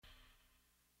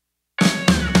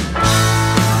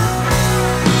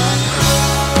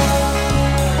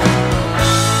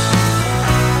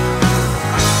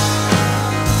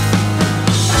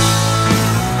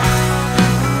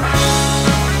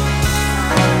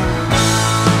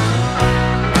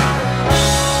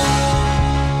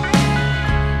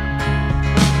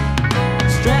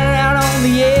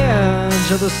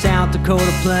to the South Dakota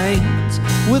plains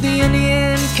with the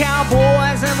Indian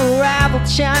cowboys and the rival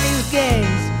Chinese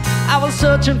gangs. I was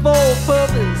searching for a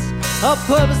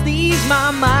purpose to ease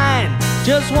my mind,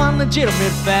 just one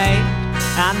legitimate fact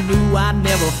I knew I'd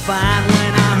never find.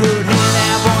 When I heard, hey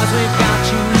there boys, we've got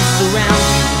you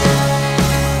surrounded,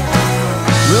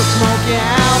 we'll smoke you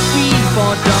out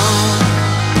before dawn.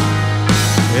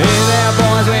 Hey there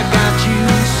boys, we've got you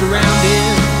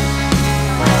surrounded,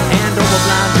 hand over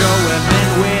Blind Joe and then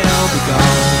we'll be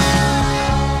gone.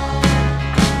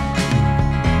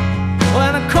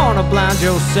 Well, in the corner Blind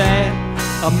Joe sat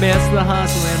amidst the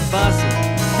hustle and bustle.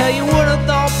 Hell, you would have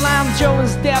thought Blind Joe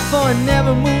was deaf, for he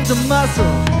never moved a muscle.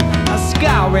 A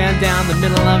scar ran down the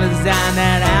middle of his eye, and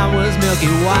that eye was milky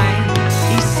white.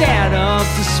 He sat up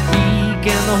to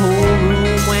speak and the whole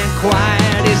room went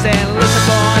quiet. He said, listen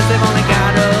boys, they've only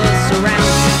got us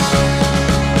surrounded,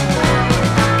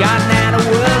 gotten out of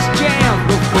worse jam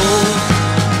before.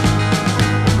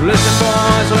 Listen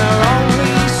boys, we're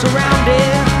only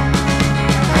surrounded,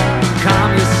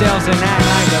 calm yourselves and act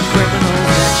like the criminals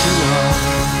that you are.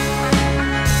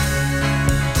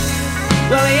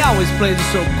 Well, he always plays it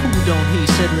so cool, don't he?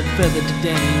 Said Lit Feather to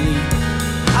Danny Lee.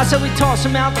 I said we toss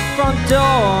him out the front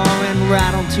door and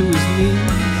right onto his knees.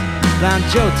 Blind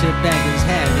Joe tipped back his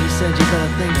hat. He said you better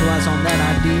think twice on that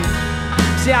idea.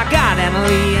 See, I got Anna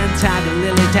Lee and Tiger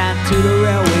Lily tied to the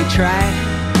railway track,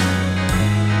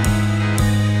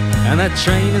 and the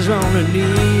train is rolling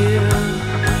near,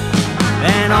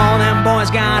 and all them boys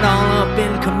got all up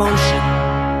in commotion,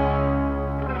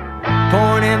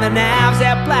 pouring in the knives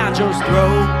at Blind Joe's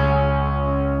throat.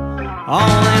 All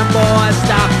them boys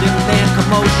stopped in their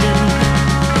commotion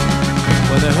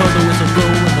when they heard the whistle blow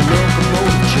and the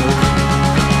locomotive choked.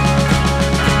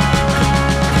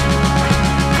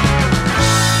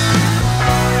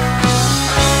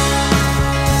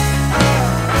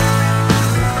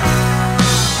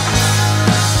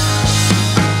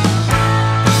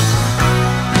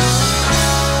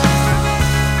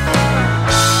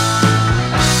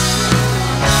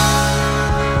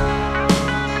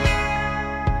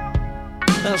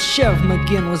 Sheriff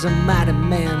McGinn was a mighty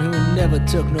man who never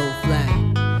took no flack.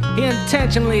 He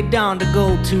intentionally donned a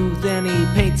gold tooth and he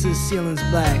paints his ceilings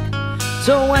black.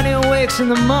 So when he wakes in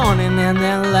the morning and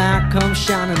that light comes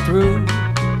shining through,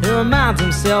 he reminds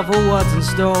himself of what's in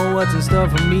store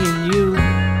for me and you.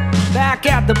 Back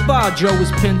at the bar, Joe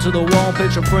was pinned to the wall,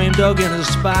 picture frame dug in his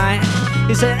spine.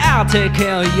 He said, I'll take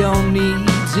care of your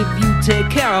needs if you take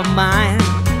care of mine.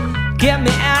 Get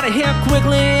me out of here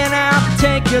quickly and I'll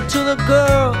take you to the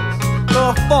girls.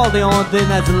 For the only thing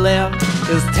that's left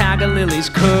is Tiger Lily's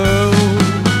curl.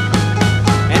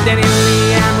 And Danny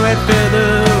Lee and Red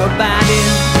Feather are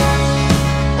biting,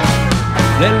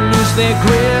 let loose their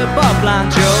grip of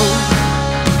Blind Joe.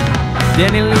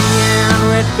 Danny Lee and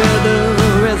Red Feather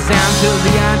resound to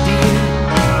the idea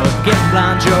of getting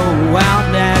Blind Joe out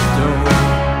that door.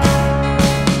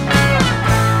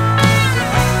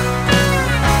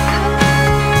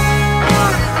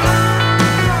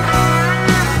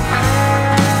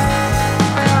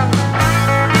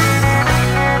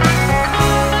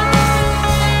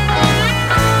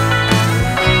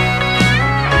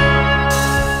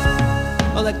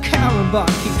 Bar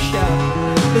keeps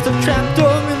shouting, there's a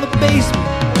trapdoor in the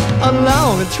basement, a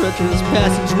long and treacherous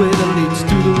passageway that leads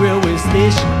to the railway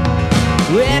station.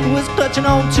 Red was clutching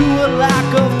on to a lock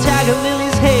of Tiger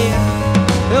Lily's hair.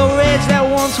 The rage that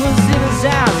once was in his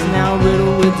eyes, now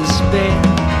riddled with despair.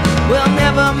 We'll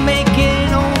never make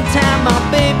it on time, my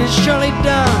baby's surely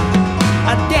done.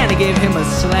 Danny gave him a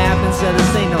slap and said,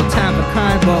 this ain't no time for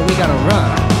crying, boy, we gotta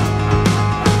run.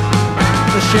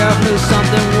 The sheriff knew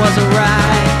something wasn't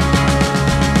right.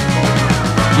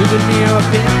 You could hear a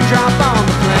pin drop on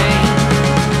the plane.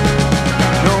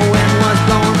 No wind was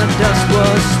blowing, the dust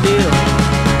was still.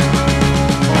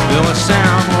 The only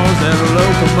sound was that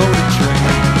locomotive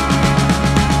train.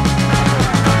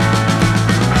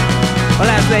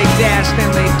 Well, as they dashed and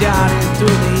they darted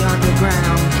through the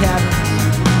underground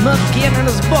caverns, McGinn and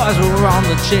his boys were on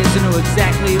the chase and knew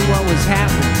exactly what was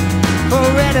happening. For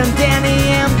Red and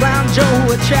Danny and Blind Joe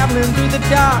who were traveling through the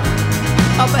dark,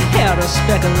 up ahead a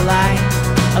speck of light,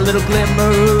 a little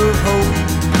glimmer of hope.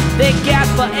 They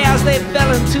gasped for air as they fell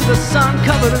into the sun,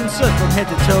 covered in soot from head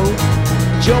to toe.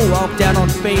 Joe walked out on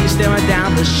face, staring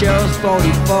down the sheriff's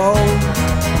 44.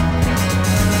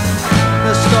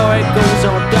 The story goes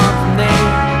on down from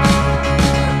there.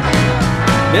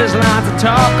 There's lots of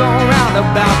talk all around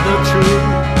about the truth.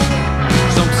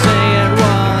 Some say it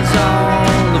was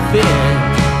all a fit,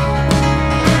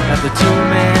 that the two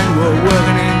men were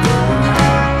working in group.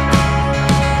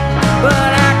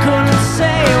 But I couldn't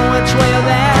say which way of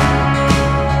that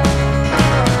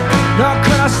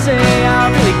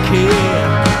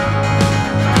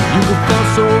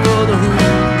close over the room.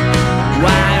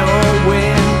 Why or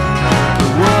when,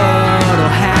 what or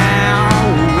how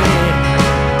or when.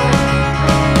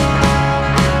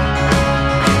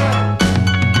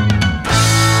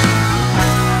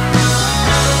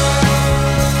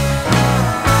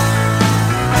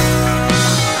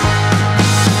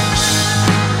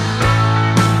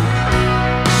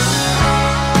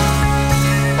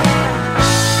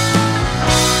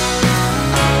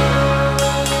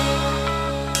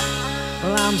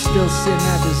 I'm still sitting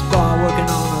at this bar working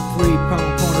on a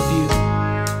three-pronged point of view.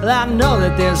 Well, I know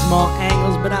that there's more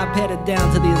angles, but I've headed down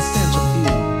to the essential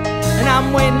few. And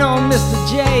I'm waiting on Mr.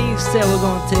 J. He said we're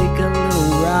gonna take a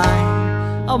little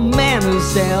ride. A man who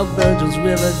sailed Virgil's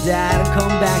River died and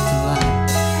come back to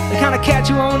life. The kind of cat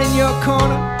you own in your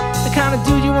corner, the kind of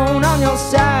dude you own on your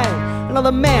side.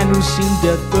 Another man who's seen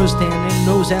death firsthand and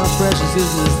knows how precious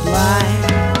is this life.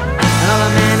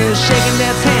 Another man who's shaking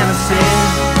death's hand and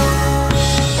said,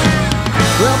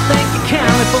 well, thank